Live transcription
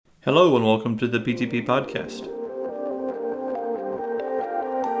Hello and welcome to the PTP Podcast.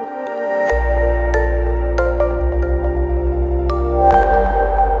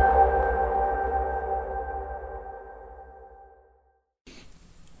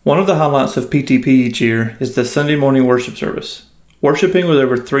 One of the highlights of PTP each year is the Sunday morning worship service. Worshiping with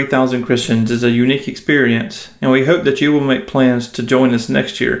over 3,000 Christians is a unique experience, and we hope that you will make plans to join us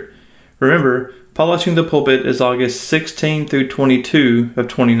next year. Remember, Polishing the Pulpit is August 16 through 22 of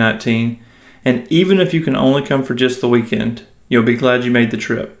 2019, and even if you can only come for just the weekend, you'll be glad you made the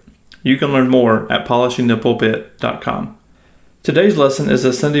trip. You can learn more at polishingthepulpit.com. Today's lesson is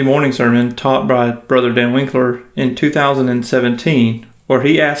a Sunday morning sermon taught by Brother Dan Winkler in 2017, where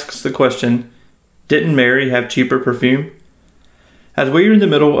he asks the question, "Didn't Mary have cheaper perfume?" As we are in the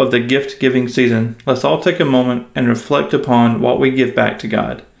middle of the gift-giving season, let's all take a moment and reflect upon what we give back to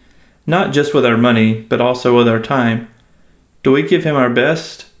God. Not just with our money, but also with our time. Do we give Him our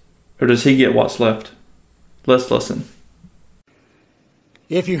best, or does He get what's left? Let's listen.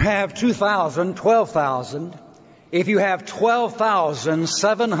 If you have 2,000, 12,000, if you have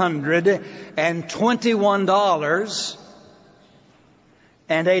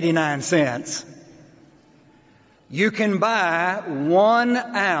 $12,721.89, you can buy 1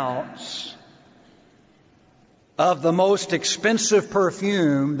 ounce of the most expensive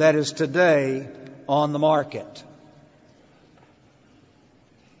perfume that is today on the market.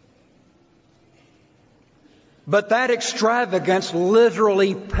 But that extravagance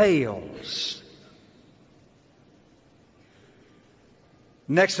literally pales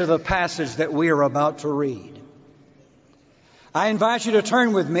next to the passage that we are about to read. I invite you to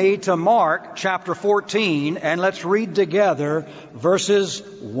turn with me to Mark chapter 14, and let's read together verses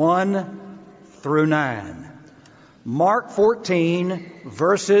 1 through 9. Mark 14,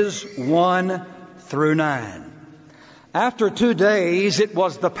 verses 1 through 9. After 2 days, it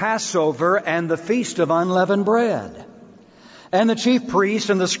was the Passover and the feast of unleavened bread. And the chief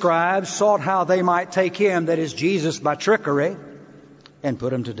priests and the scribes sought how they might take him, that is Jesus, by trickery, and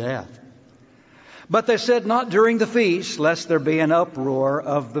put him to death. But they said, not during the feast, lest there be an uproar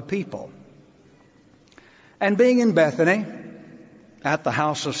of the people. And being in Bethany, at the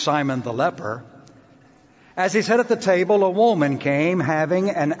house of Simon the leper, as he sat at the table, a woman came having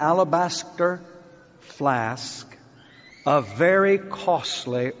an alabaster flask of very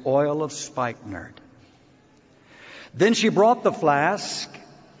costly oil of spikenard. Then she brought the flask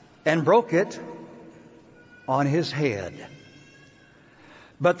and broke it on his head.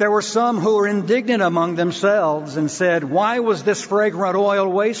 But there were some who were indignant among themselves and said, "Why was this fragrant oil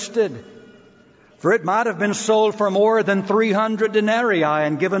wasted? For it might have been sold for more than 300 denarii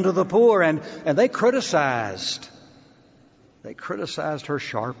and given to the poor." And they criticized. They criticized her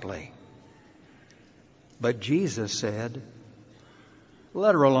sharply. But Jesus said,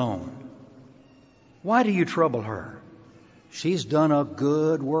 "Let her alone. Why do you trouble her? She's done a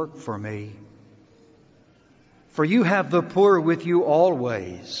good work for me. For you have the poor with you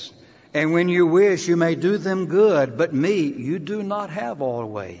always, and when you wish you may do them good, but me you do not have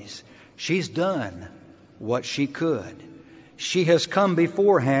always. She's done what she could. She has come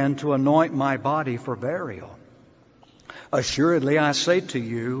beforehand to anoint my body for burial. Assuredly, I say to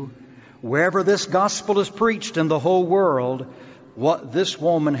you, wherever this gospel is preached in the whole world, what this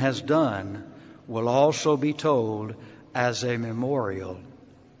woman has done will also be told as a memorial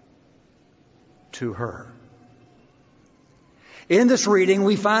to her." In this reading,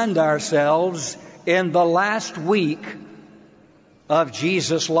 we find ourselves in the last week of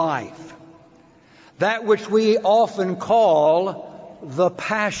Jesus' life. That which we often call the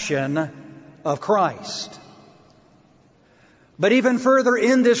Passion of Christ. But even further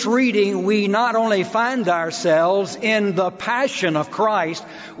in this reading, we not only find ourselves in the Passion of Christ,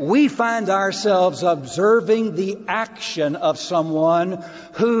 we find ourselves observing the action of someone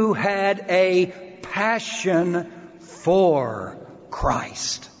who had a passion for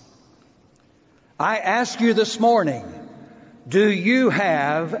Christ. I ask you this morning, do you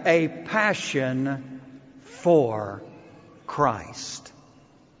have a passion for Christ?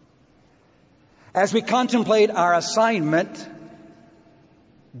 As we contemplate our assignment,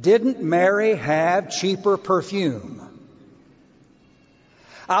 didn't Mary have cheaper perfume?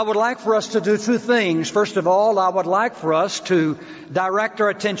 I would like for us to do 2 things. First of all, I would like for us to direct our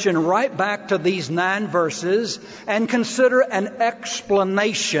attention right back to these 9 verses and consider an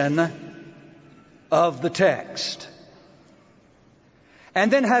explanation of the text. And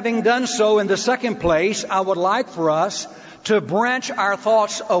then, having done so, in the second place, I would like for us to branch our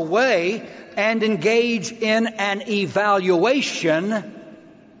thoughts away and engage in an evaluation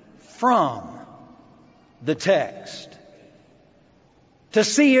from the text. to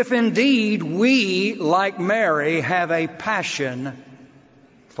see if indeed we, like Mary, have a passion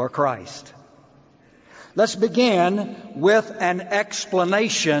for Christ. Let's begin with an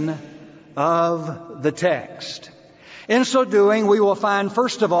explanation of the text. In so doing, we will find,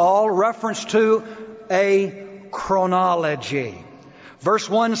 first of all, reference to a chronology. Verse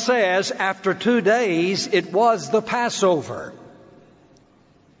 1 says, after 2 days, it was the Passover.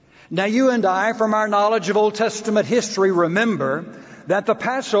 Now you and I, from our knowledge of Old Testament history, remember that the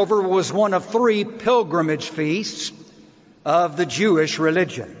Passover was one of 3 pilgrimage feasts of the Jewish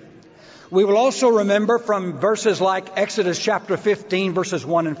religion. We will also remember from verses like Exodus chapter 15, verses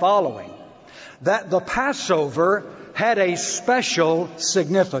 1 and following, that the Passover had a special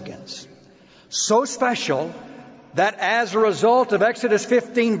significance. So special that as a result of Exodus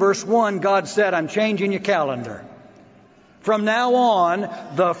 15, verse 1, God said, I'm changing your calendar. From now on,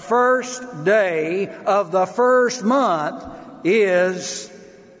 the first day of the first month is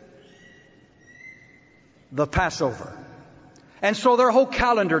the Passover. And so their whole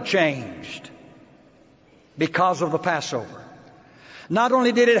calendar changed because of the Passover. Not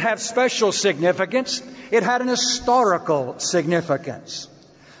only did it have special significance, it had an historical significance.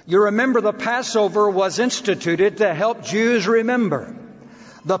 You remember the Passover was instituted to help Jews remember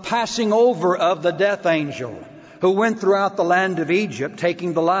the passing over of the death angel who went throughout the land of Egypt,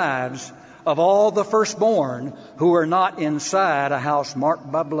 taking the lives of all the firstborn who were not inside a house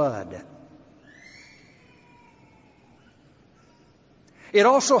marked by blood. It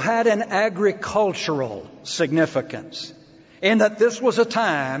also had an agricultural significance in that this was a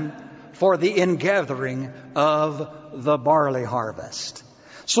time for the ingathering of the barley harvest.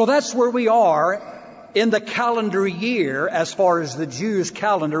 So that's where we are in the calendar year as far as the Jews'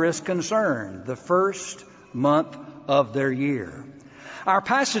 calendar is concerned, the first month of their year. Our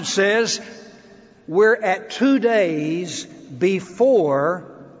passage says we're at 2 days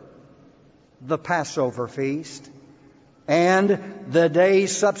before the Passover feast and the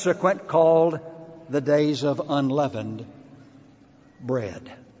days subsequent called the days of unleavened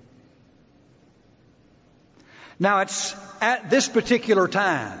bread. Now it's at this particular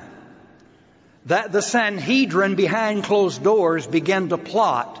time that the Sanhedrin behind closed doors began to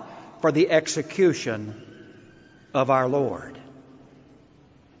plot for the execution of our Lord.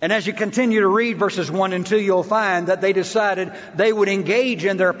 And as you continue to read verses 1 and 2, you'll find that they decided they would engage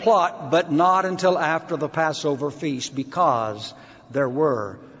in their plot, but not until after the Passover feast, because there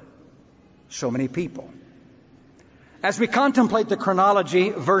were so many people. As we contemplate the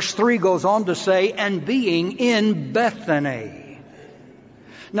chronology, verse 3 goes on to say, and being in Bethany.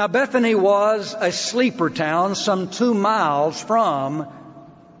 Now Bethany was a sleeper town some 2 miles from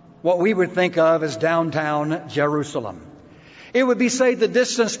what we would think of as downtown Jerusalem. It would be, say, the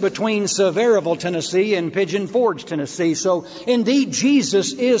distance between Sevierville, Tennessee and Pigeon Forge, Tennessee. So indeed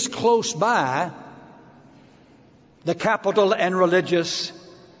Jesus is close by the capital and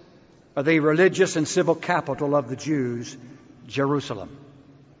the religious and civil capital of the Jews, Jerusalem.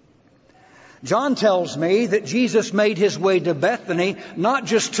 John tells me that Jesus made his way to Bethany not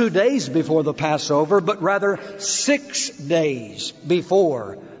just 2 days before the Passover, but rather 6 days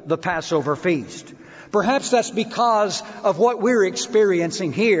before the Passover feast. Perhaps that's because of what we're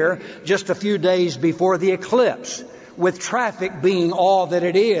experiencing here just a few days before the eclipse, with traffic being all that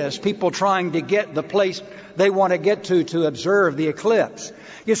it is, people trying to get the place they want to get to observe the eclipse.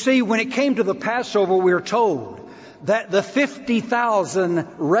 You see, when it came to the Passover, we were told that the 50,000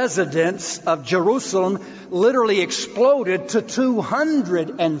 residents of Jerusalem literally exploded to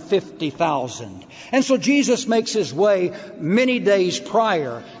 250,000. And so Jesus makes his way many days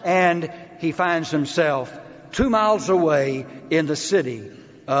prior, and he finds himself 2 miles away in the city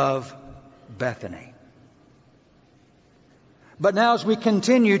of Bethany. But now as we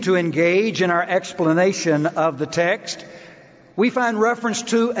continue to engage in our explanation of the text, we find reference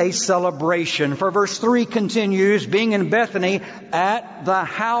to a celebration. For verse 3 continues, being in Bethany at the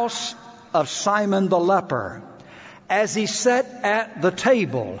house of Simon the leper. As he sat at the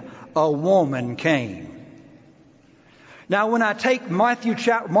table, a woman came. Now when I take Mark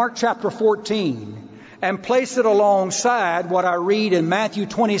chapter 14 and place it alongside what I read in Matthew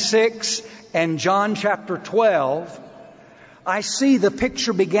 26 and John chapter 12, I see the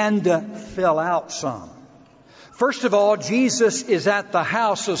picture began to fill out some. First of all, Jesus is at the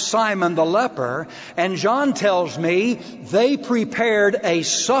house of Simon the leper, and John tells me they prepared a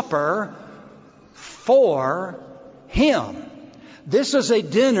supper for him. This is a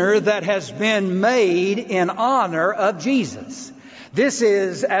dinner that has been made in honor of Jesus. This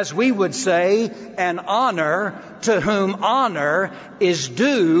is, as we would say, an honor to whom honor is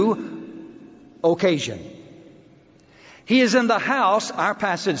due occasion. He is in the house, our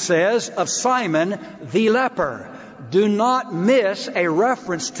passage says, of Simon the leper. Do not miss a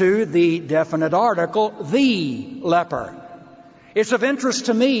reference to the definite article, the leper. It's of interest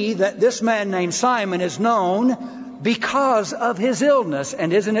to me that this man named Simon is known because of his illness.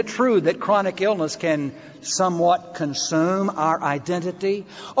 And isn't it true that chronic illness can somewhat consume our identity?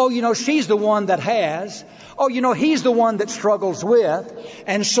 Oh, she's the one that has. Oh, he's the one that struggles with.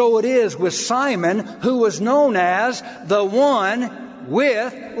 And so it is with Simon, who was known as the one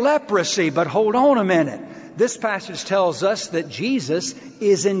with leprosy. But hold on a minute. This passage tells us that Jesus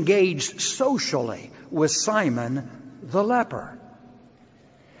is engaged socially with Simon the leper.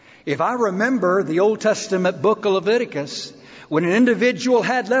 If I remember the Old Testament book of Leviticus, when an individual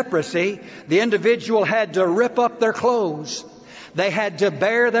had leprosy, the individual had to rip up their clothes. They had to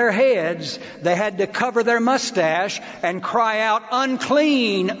bare their heads. They had to cover their mustache and cry out,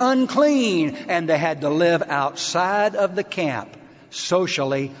 unclean, unclean. And they had to live outside of the camp,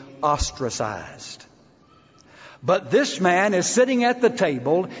 socially ostracized. But this man is sitting at the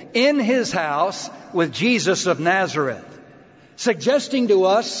table in his house with Jesus of Nazareth, suggesting to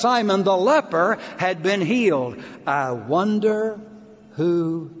us Simon the leper had been healed. I wonder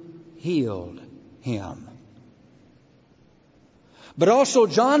who healed him. But also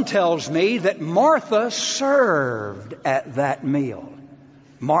John tells me that Martha served at that meal.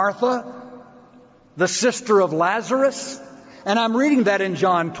 Martha, the sister of Lazarus. And I'm reading that in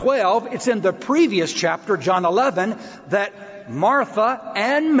John 12. It's in the previous chapter, John 11, that Martha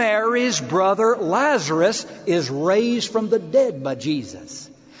and Mary's brother Lazarus is raised from the dead by Jesus.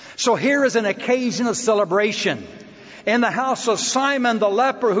 So here is an occasion of celebration in the house of Simon the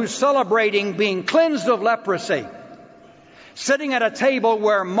leper, who's celebrating being cleansed of leprosy, sitting at a table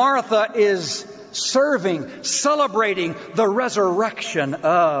where Martha is serving, celebrating the resurrection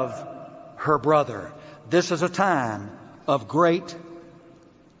of her brother. This is a time of great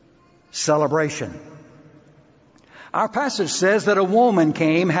celebration. Our passage says that a woman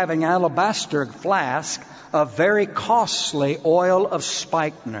came having an alabaster flask of very costly oil of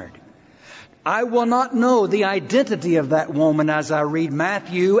spikenard. I will not know the identity of that woman as I read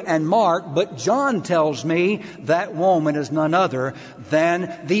Matthew and Mark, but John tells me that woman is none other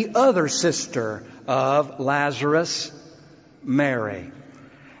than the other sister of Lazarus, Mary.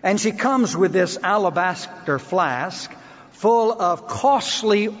 And she comes with this alabaster flask full of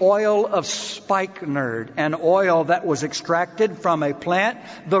costly oil of spikenard, an oil that was extracted from a plant,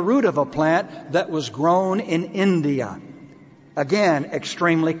 the root of a plant that was grown in India. Again,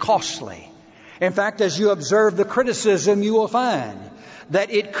 extremely costly. In fact, as you observe the criticism, you will find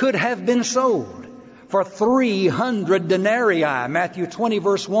that it could have been sold for 300 denarii. Matthew 20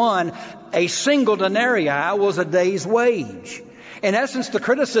 verse 1, a single denarii was a day's wage. In essence, the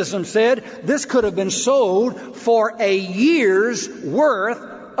criticism said this could have been sold for a year's worth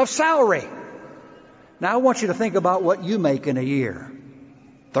of salary. Now I want you to think about what you make in a year.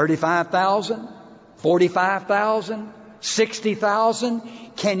 $35,000, $45,000, $60,000.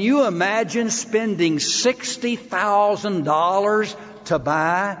 Can you imagine spending $60,000 to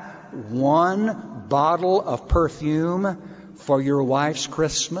buy one bottle of perfume for your wife's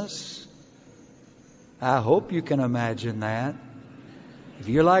Christmas? I hope you can imagine that. If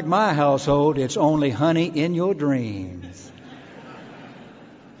you're like my household, it's only honey in your dreams.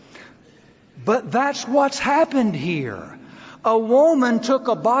 But that's what's happened here. A woman took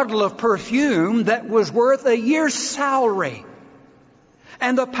a bottle of perfume that was worth a year's salary.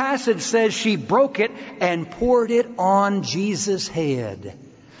 And the passage says she broke it and poured it on Jesus' head.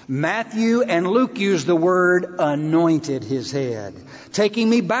 Matthew and Luke use the word anointed his head. Taking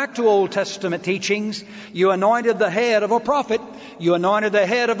me back to Old Testament teachings, you anointed the head of a prophet, you anointed the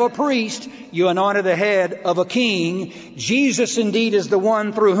head of a priest, you anointed the head of a king. Jesus indeed is the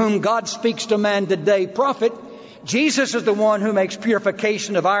one through whom God speaks to man today, prophet. Jesus is the one who makes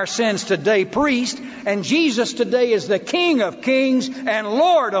purification of our sins today, priest. And Jesus today is the King of kings and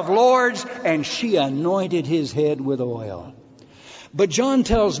Lord of lords. And she anointed his head with oil. But John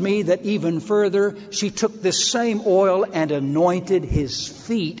tells me that even further, she took this same oil and anointed his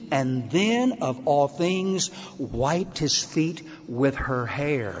feet, and then, of all things, wiped his feet with her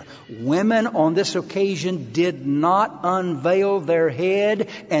hair. Women on this occasion did not unveil their head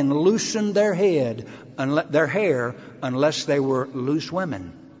and loosen their hair unless they were loose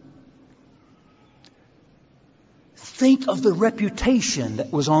women. Think of the reputation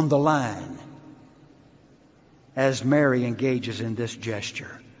that was on the line as Mary engages in this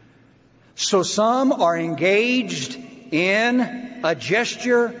gesture. So some are engaged in a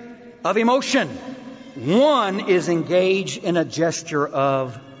gesture of emotion. One is engaged in a gesture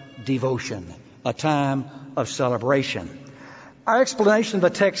of devotion, a time of celebration. Our explanation of the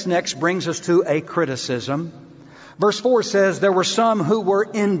text next brings us to a criticism. Verse 4 says, there were some who were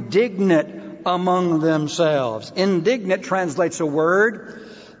indignant among themselves. Indignant translates a word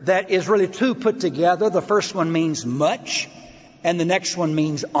that is really two put together. The first one means much, and the next one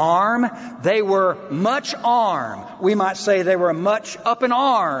means arm. They were much armed. We might say they were much up in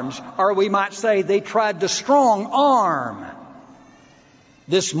arms, or we might say they tried to strong arm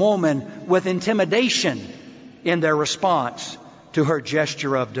this woman with intimidation in their response to her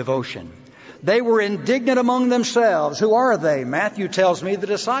gesture of devotion. They were indignant among themselves. Who are they? Matthew tells me the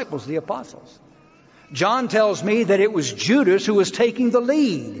disciples, the apostles. John tells me that it was Judas who was taking the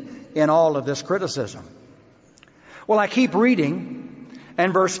lead in all of this criticism. Well, I keep reading,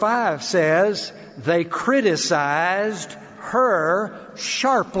 and verse 5 says, they criticized her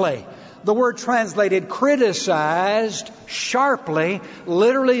sharply. The word translated criticized sharply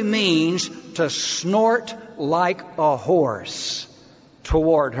literally means to snort like a horse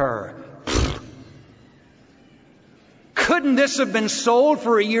toward her. Couldn't this have been sold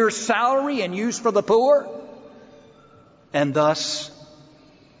for a year's salary and used for the poor? And thus,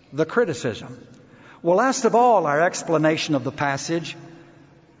 the criticism. Well, last of all, our explanation of the passage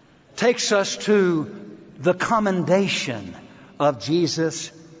takes us to the commendation of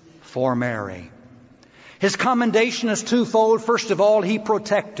Jesus for Mary. His commendation is twofold. First of all, He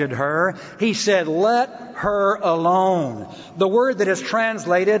protected her. He said, let her alone. The word that is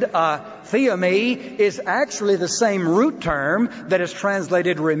translated theomy is actually the same root term that is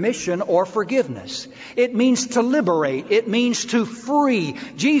translated remission or forgiveness. It means to liberate. It means to free.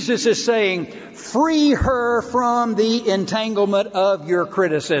 Jesus is saying, free her from the entanglement of your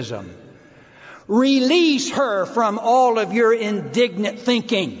criticism. Release her from all of your indignant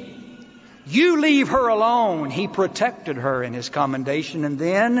thinking. You leave her alone. He protected her in His commendation, and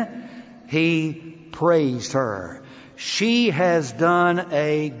then He praised her. She has done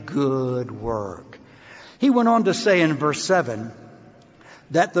a good work. He went on to say in verse 7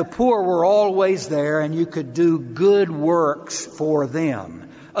 that the poor were always there and you could do good works for them.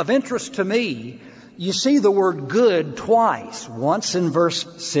 Of interest to me, you see the word good twice, once in verse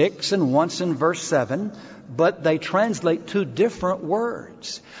 6 and once in verse 7, but they translate two different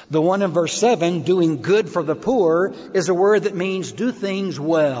words. The one in verse 7, doing good for the poor, is a word that means do things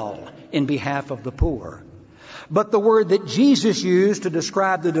well in behalf of the poor. But the word that Jesus used to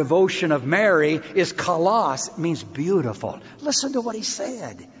describe the devotion of Mary is kalos. It means beautiful. Listen to what He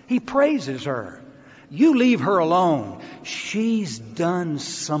said. He praises her. You leave her alone. She's done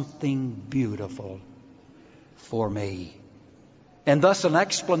something beautiful for me. And thus an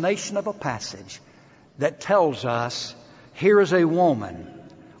explanation of a passage that tells us here is a woman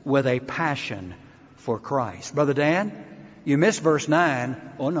with a passion for Christ. Brother Dan, you missed verse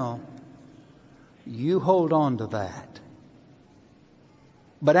 9. Oh no. You hold on to that.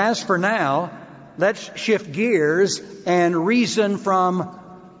 But as for now, let's shift gears and reason from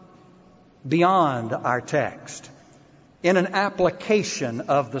beyond our text in an application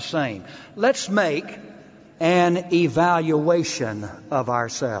of the same. Let's make an evaluation of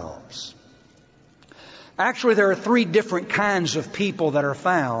ourselves. Actually, there are three different kinds of people that are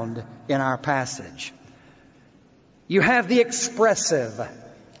found in our passage. You have the expressive,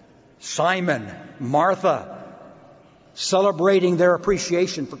 Simon, Martha, celebrating their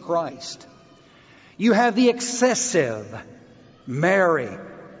appreciation for Christ. You have the excessive, Mary,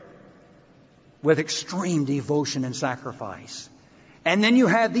 with extreme devotion and sacrifice. And then you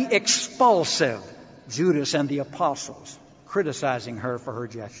have the expulsive, Judas and the apostles, criticizing her for her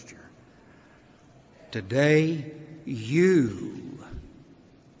gesture. Today, you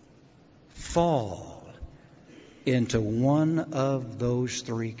fall into one of those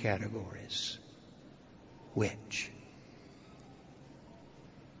three categories. Which?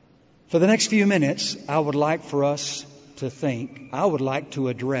 For the next few minutes, I would like for us to think, I would like to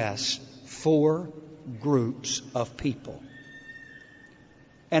address 4 groups of people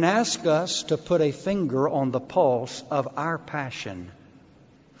and ask us to put a finger on the pulse of our passion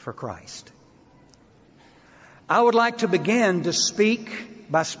for Christ. I would like to begin to speak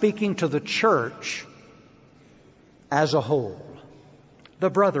by speaking to the church as a whole, the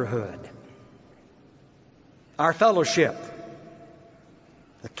brotherhood, our fellowship,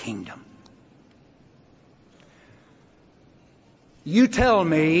 the kingdom. You tell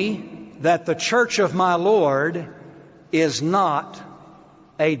me that the church of my Lord is not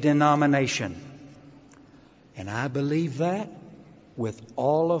a denomination. And I believe that with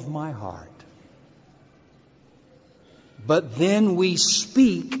all of my heart. But then we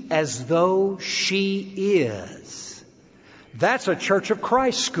speak as though she is. That's a Church of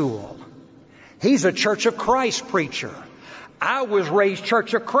Christ school. He's a Church of Christ preacher. I was raised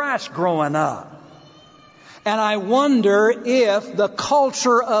Church of Christ growing up. And I wonder if the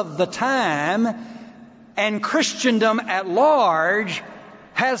culture of the time and Christendom at large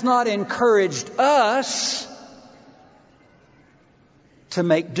has not encouraged us to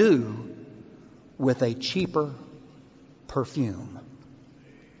make do with a cheaper perfume.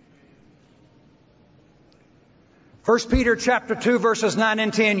 1 Peter chapter 2 verses 9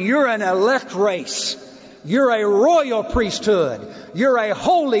 and 10, you're an elect race. You're a royal priesthood. You're a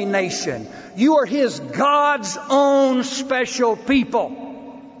holy nation. You are His God's own special people.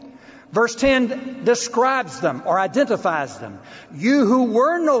 Verse 10 describes them or identifies them. You who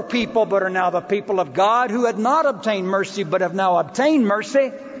were no people but are now the people of God, who had not obtained mercy but have now obtained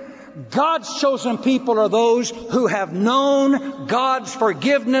mercy. God's chosen people are those who have known God's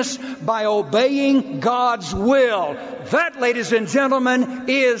forgiveness by obeying God's will. That, ladies and gentlemen,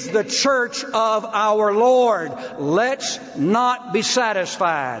 is the church of our Lord. Let's not be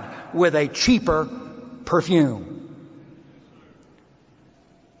satisfied with a cheaper perfume.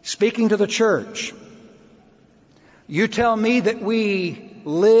 Speaking to the church, you tell me that we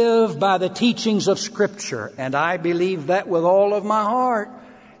live by the teachings of Scripture, and I believe that with all of my heart.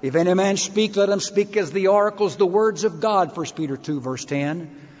 If any man speak, let him speak as the oracles, the words of God, 1 Peter 2 verse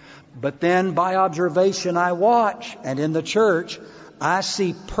 10. But then by observation I watch, and in the church I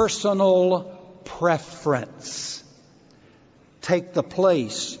see personal preference take the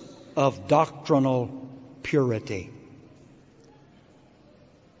place of doctrinal purity.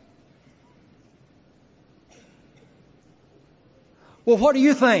 Well, what do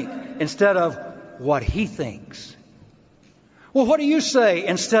you think instead of what he thinks? Well, what do you say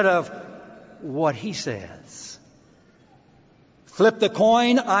instead of what he says? Flip the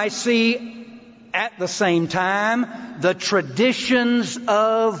coin, I see at the same time the traditions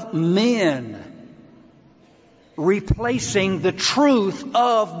of men replacing the truth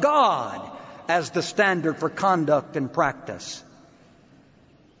of God as the standard for conduct and practice.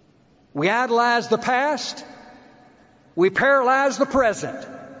 We idolize the past. We paralyze the present.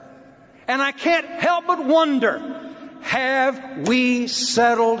 And I can't help but wonder, have we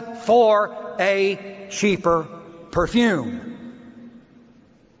settled for a cheaper perfume?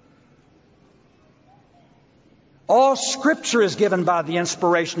 All Scripture is given by the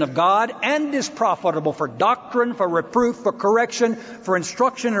inspiration of God and is profitable for doctrine, for reproof, for correction, for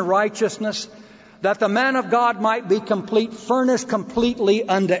instruction in righteousness, that the man of God might be complete, furnished completely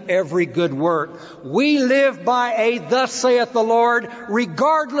unto every good work. We live by a thus saith the Lord,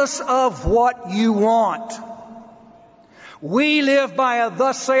 regardless of what you want. We live by a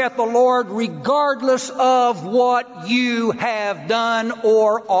thus saith the Lord regardless of what you have done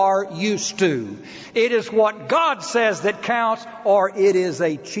or are used to. It is what God says that counts, or it is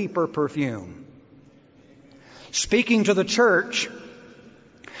a cheaper perfume. Speaking to the church,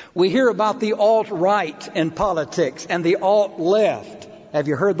 we hear about the alt-right in politics and the alt-left. Have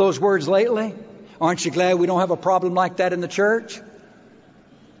you heard those words lately? Aren't you glad we don't have a problem like that in the church?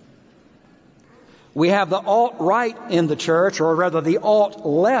 We have the alt-right in the church, or rather the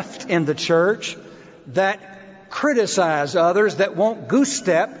alt-left in the church, that criticize others, that won't goose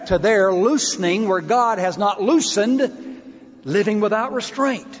step to their loosening where God has not loosened, living without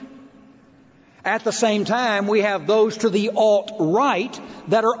restraint. At the same time, we have those to the alt-right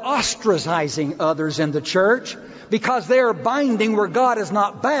that are ostracizing others in the church because they are binding where God is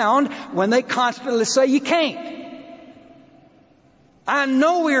not bound when they constantly say you can't. I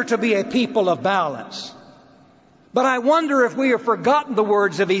know we are to be a people of balance, but I wonder if we have forgotten the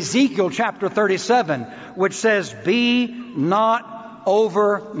words of Ezekiel chapter 37, which says, be not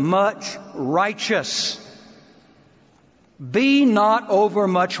over much righteous. Be not over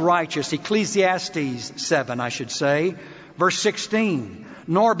much righteous. Ecclesiastes 7, I should say. Verse 16.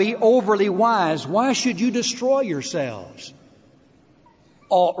 Nor be overly wise. Why should you destroy yourselves?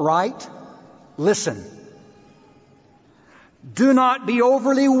 Alt-right, listen. Do not be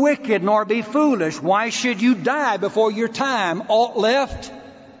overly wicked, nor be foolish. Why should you die before your time? Alt-left,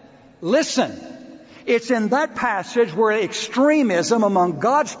 listen. It's in that passage where extremism among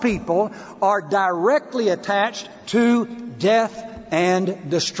God's people are directly attached to death and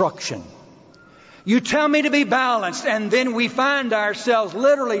destruction. You tell me to be balanced, and then we find ourselves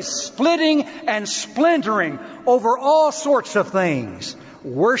literally splitting and splintering over all sorts of things.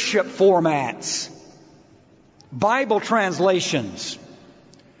 Worship formats, Bible translations,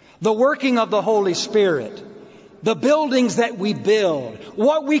 the working of the Holy Spirit, the buildings that we build,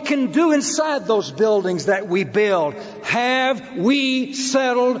 what we can do inside those buildings that we build. Have we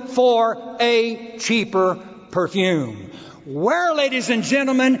settled for a cheaper perfume? Where, ladies and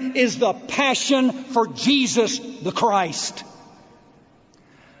gentlemen, is the passion for Jesus the Christ?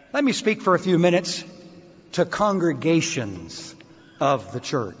 Let me speak for a few minutes to congregations of the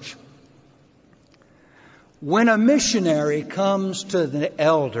church. When a missionary comes to the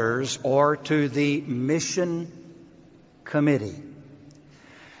elders or to the mission committee,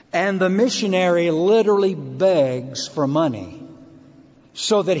 and the missionary literally begs for money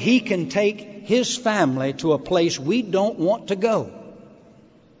so that he can take his family to a place we don't want to go,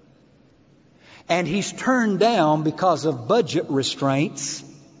 and he's turned down because of budget restraints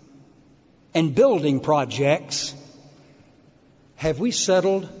and building projects, have we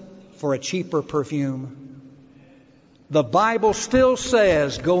settled for a cheaper perfume? The Bible still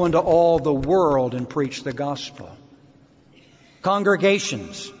says, go into all the world and preach the gospel.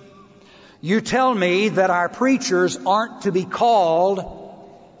 Congregations, you tell me that our preachers aren't to be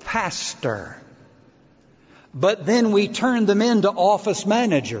called pastor, but then we turn them into office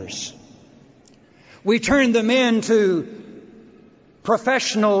managers. We turn them into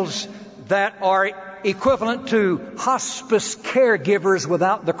professionals that are equivalent to hospice caregivers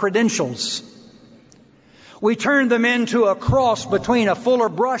without the credentials. We turn them into a cross between a Fuller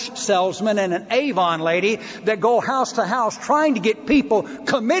Brush salesman and an Avon lady that go house to house trying to get people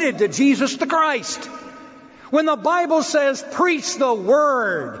committed to Jesus the Christ. When the Bible says preach the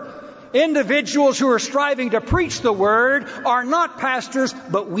Word, individuals who are striving to preach the Word are not pastors,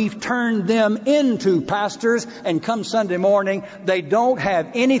 but we've turned them into pastors, and come Sunday morning, they don't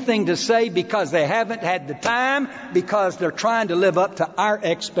have anything to say because they haven't had the time, because they're trying to live up to our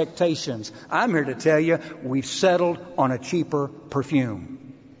expectations. I'm here to tell you, we've settled on a cheaper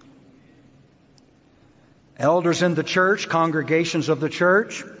perfume. Elders in the church, congregations of the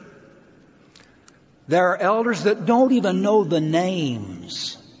church, there are elders that don't even know the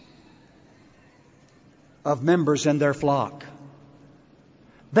names of members in their flock.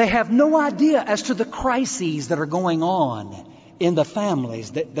 They have no idea as to the crises that are going on in the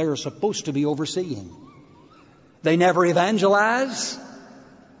families that they're supposed to be overseeing. They never evangelize,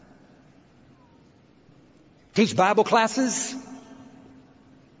 teach Bible classes,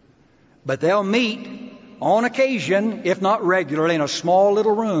 but they'll meet on occasion, if not regularly, in a small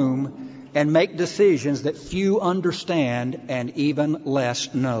little room and make decisions that few understand and even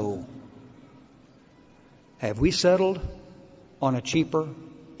less know. Have we settled on a cheaper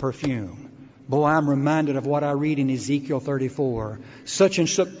perfume? Boy, I'm reminded of what I read in Ezekiel 34. Such and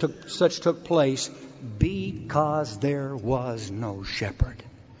such took place because there was no shepherd.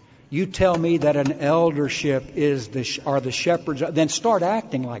 You tell me that an eldership are the shepherds, then start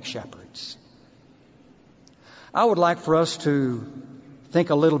acting like shepherds. I would like for us to think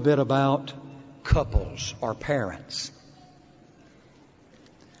a little bit about couples or parents.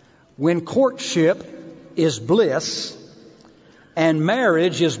 When courtship is bliss and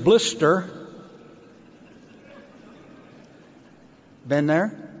marriage is blister. Been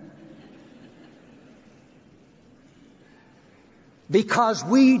there? Because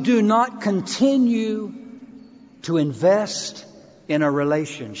we do not continue to invest in a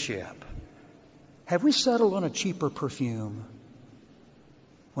relationship. Have we settled on a cheaper perfume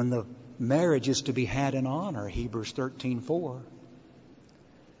when the marriage is to be had in honor? Hebrews 13:4.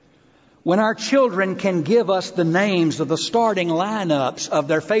 When our children can give us the names of the starting lineups of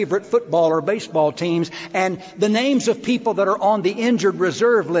their favorite football or baseball teams and the names of people that are on the injured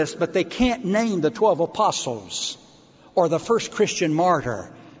reserve list, but they can't name the 12 apostles or the first Christian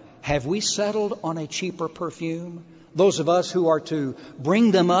martyr, have we settled on a cheaper perfume? Those of us who are to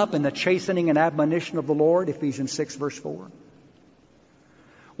bring them up in the chastening and admonition of the Lord, Ephesians 6 verse 4.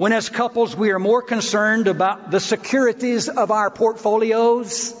 When as couples we are more concerned about the securities of our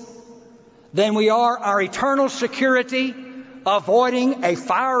portfolios than we are our eternal security, avoiding a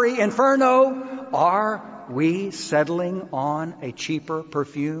fiery inferno, are we settling on a cheaper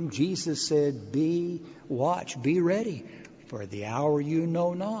perfume? Jesus said, watch, be ready, for the hour you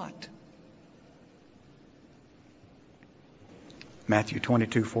know not. Matthew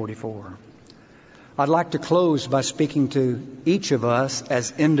 22:44. I'd like to close by speaking to each of us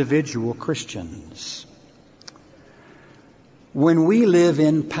as individual Christians. When we live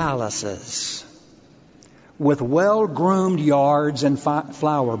in palaces with well-groomed yards and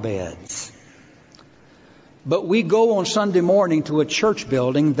flower beds, but we go on Sunday morning to a church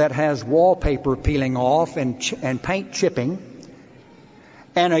building that has wallpaper peeling off and paint chipping,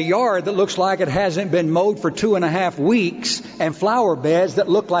 and a yard that looks like it hasn't been mowed for 2.5 weeks, and flower beds that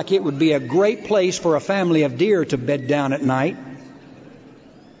look like it would be a great place for a family of deer to bed down at night,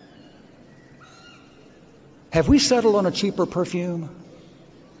 have we settled on a cheaper perfume?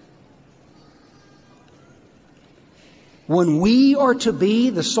 when we are to be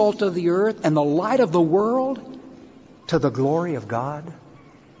the salt of the earth and the light of the world to the glory of God,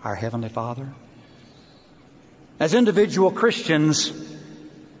 our Heavenly Father? As individual Christians,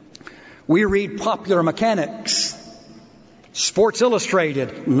 we read Popular Mechanics, Sports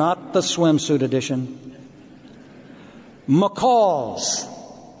Illustrated, not the swimsuit edition, McCall's,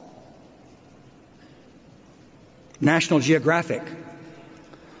 National Geographic.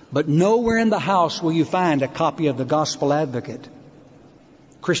 But nowhere in the house will you find a copy of the Gospel Advocate,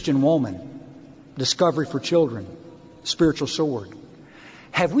 Christian Woman, Discovery for Children, Spiritual Sword.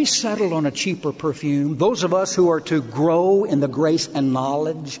 Have we settled on a cheaper perfume, those of us who are to grow in the grace and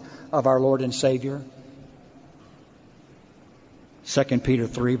knowledge of our Lord and Savior? 2 Peter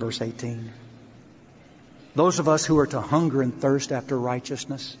 3, verse 18. Those of us who are to hunger and thirst after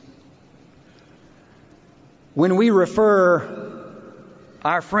righteousness. When we refer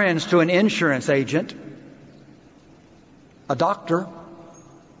our friends to an insurance agent, a doctor,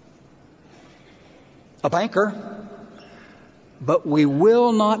 a banker, but we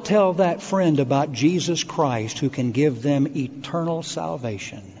will not tell that friend about Jesus Christ who can give them eternal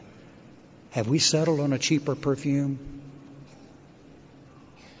salvation. Have we settled on a cheaper perfume?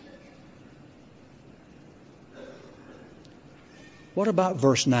 What about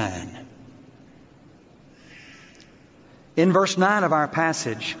verse 9? In verse 9 of our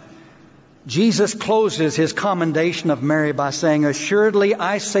passage, Jesus closes His commendation of Mary by saying, "Assuredly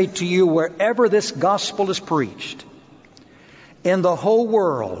I say to you, wherever this gospel is preached, in the whole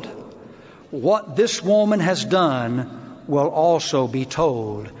world, what this woman has done will also be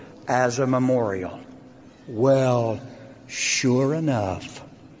told as a memorial." Well, sure enough,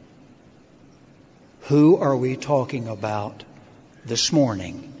 who are we talking about this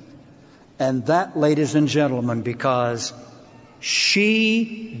morning? And that, ladies and gentlemen, because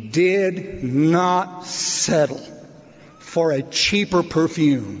she did not settle for a cheaper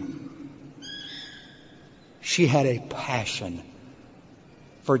perfume. She had a passion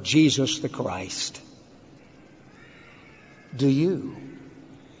for Jesus the Christ. Do you?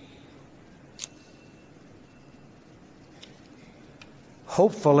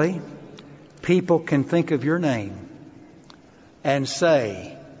 Hopefully, people can think of your name and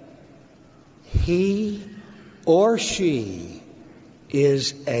say, he or she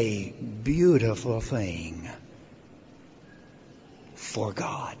is a beautiful thing for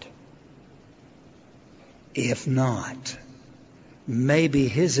God. If not, maybe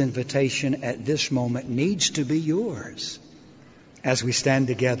His invitation at this moment needs to be yours as we stand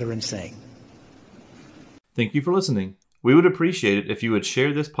together and sing. Thank you for listening. We would appreciate it if you would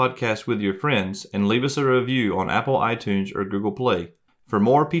share this podcast with your friends and leave us a review on Apple iTunes or Google Play. For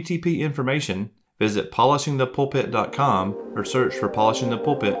more PTP information, visit polishingthepulpit.com or search for Polishing the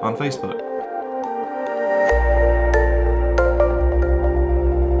Pulpit on Facebook.